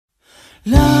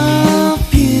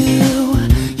Love you,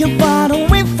 you're far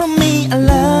away from me, I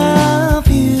love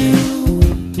you.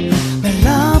 My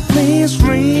love, please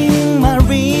ring my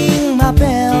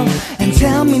bell and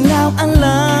tell me now I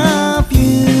love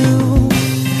you.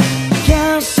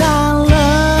 Yes, I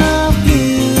love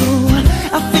you,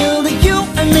 I feel that you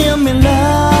are near me,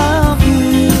 love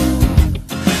you.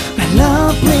 My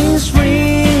love, please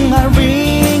ring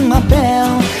my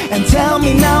bell and tell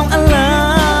me now I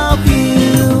love you.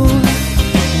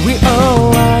 We are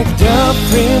like the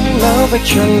dream love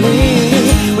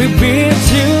actually. We've been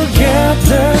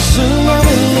together sooner.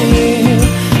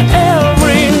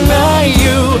 Every night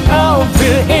you I'll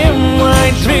feel in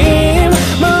my dream.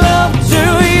 My love to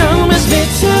you miss me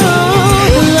too.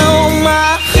 Hello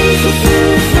my,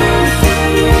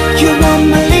 you are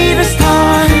my little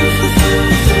star.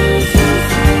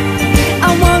 I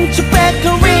want you back a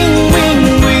ring, ring,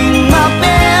 ring my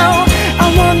bell. I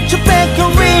want you back a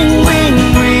ring, ring,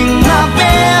 ring my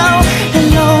bell.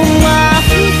 Hello my,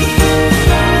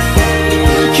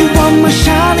 you are my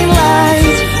shining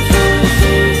light.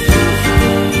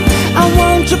 I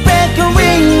want you back a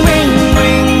ring, ring,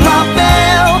 ring my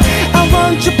bell. I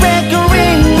want you back a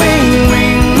ring, ring,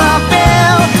 ring my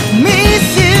bell. Miss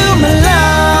you my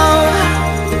love,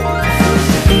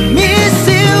 miss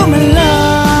you my love.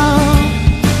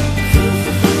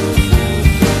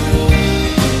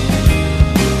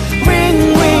 Ring,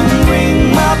 ring, ring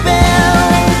my bell.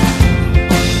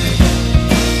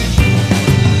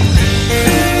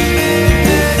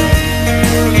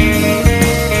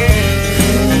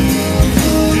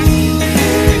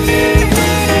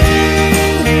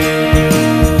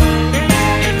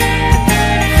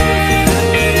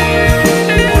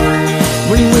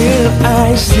 When will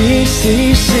I see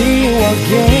you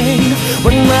again?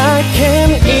 When I can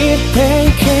eat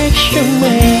pancakes you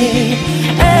made.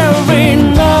 Every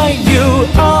night you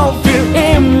all feel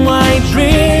in my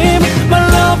dream. My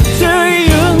love to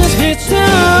you miss me too.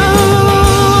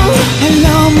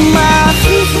 Hello my,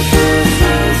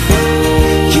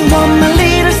 you are my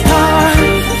little star.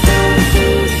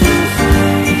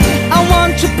 I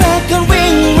want you back a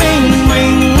ring, ring,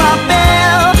 ring my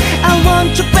bell. I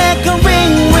want you back a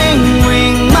ring, ring,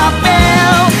 ring my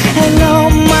bell. Hello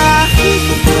my,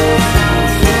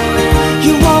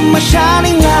 you are my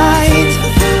shining light.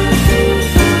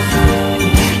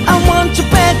 I want you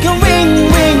back a ring,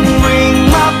 ring, ring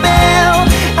my bell.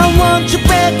 I want you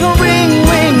back a ring,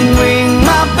 ring, ring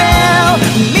my bell.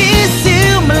 Miss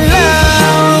you my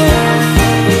love,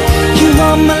 you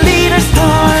are my little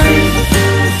star.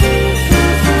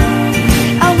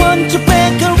 I want you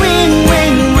back a ring,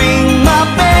 ring, ring my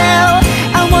bell.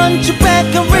 I want you back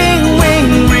a ring,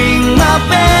 ring, ring my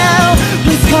bell.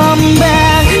 Please come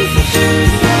back,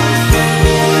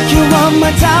 you are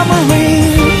my diamond ring.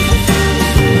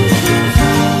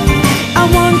 I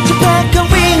want you back a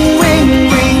ring, ring,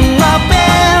 ring my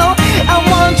bell. I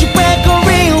want you back a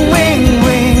ring, ring,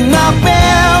 ring my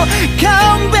bell.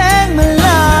 Come back my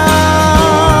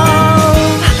love,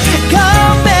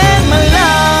 come back my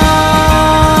love.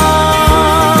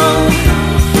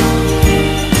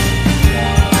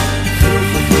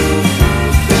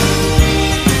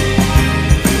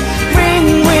 Ring,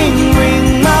 ring, ring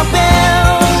my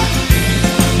bell.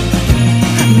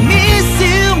 Miss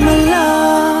you my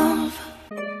love.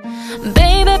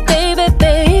 Baby baby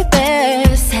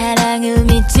baby 사랑을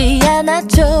믿지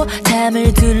않았죠.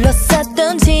 잠을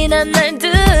둘러쌌던 지난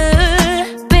날들.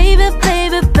 Baby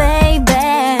baby baby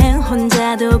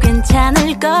혼자도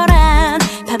괜찮을 거란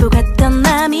바보 같던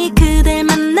맘이 그댈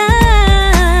만나.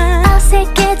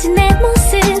 어색해진 내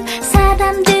모습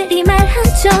사람들이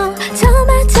말하죠.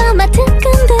 저마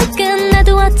뜨끈뜨끈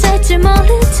나도 어쩔 줄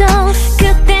모르죠.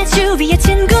 그때 주위의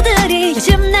친구들이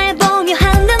요즘 날 보며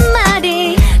하는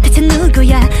말이 대체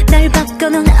누구야 날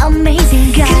바꿔놓은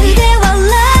amazing guy. 그대와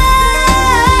love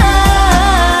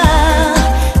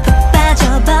푹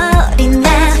빠져버린 나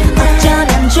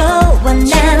어쩌면 좋아 난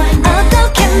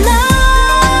어떻게 널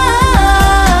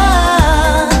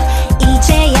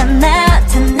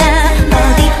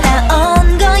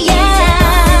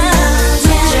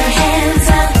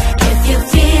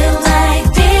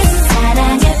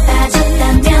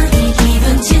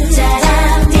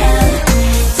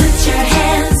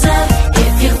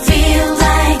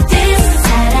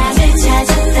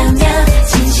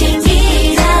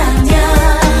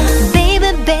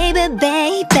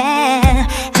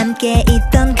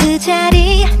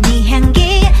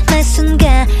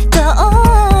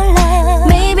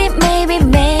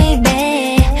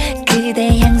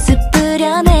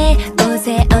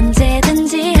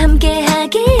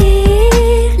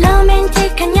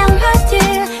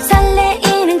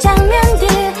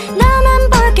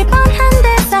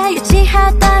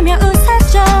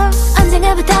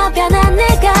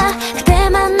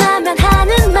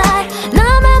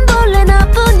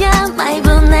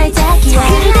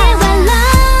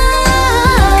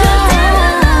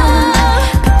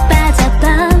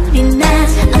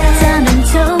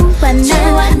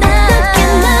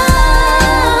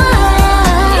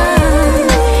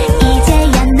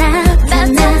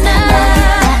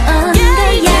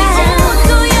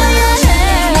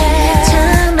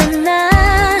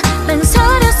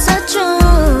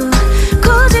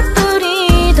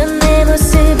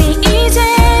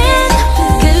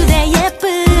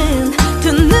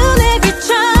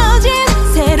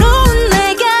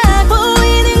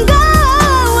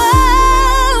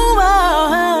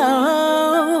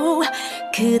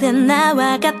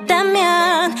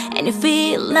you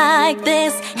feel like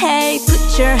this. Hey,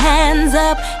 put your hands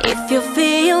up if you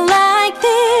feel like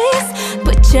this.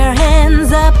 Put your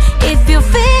hands up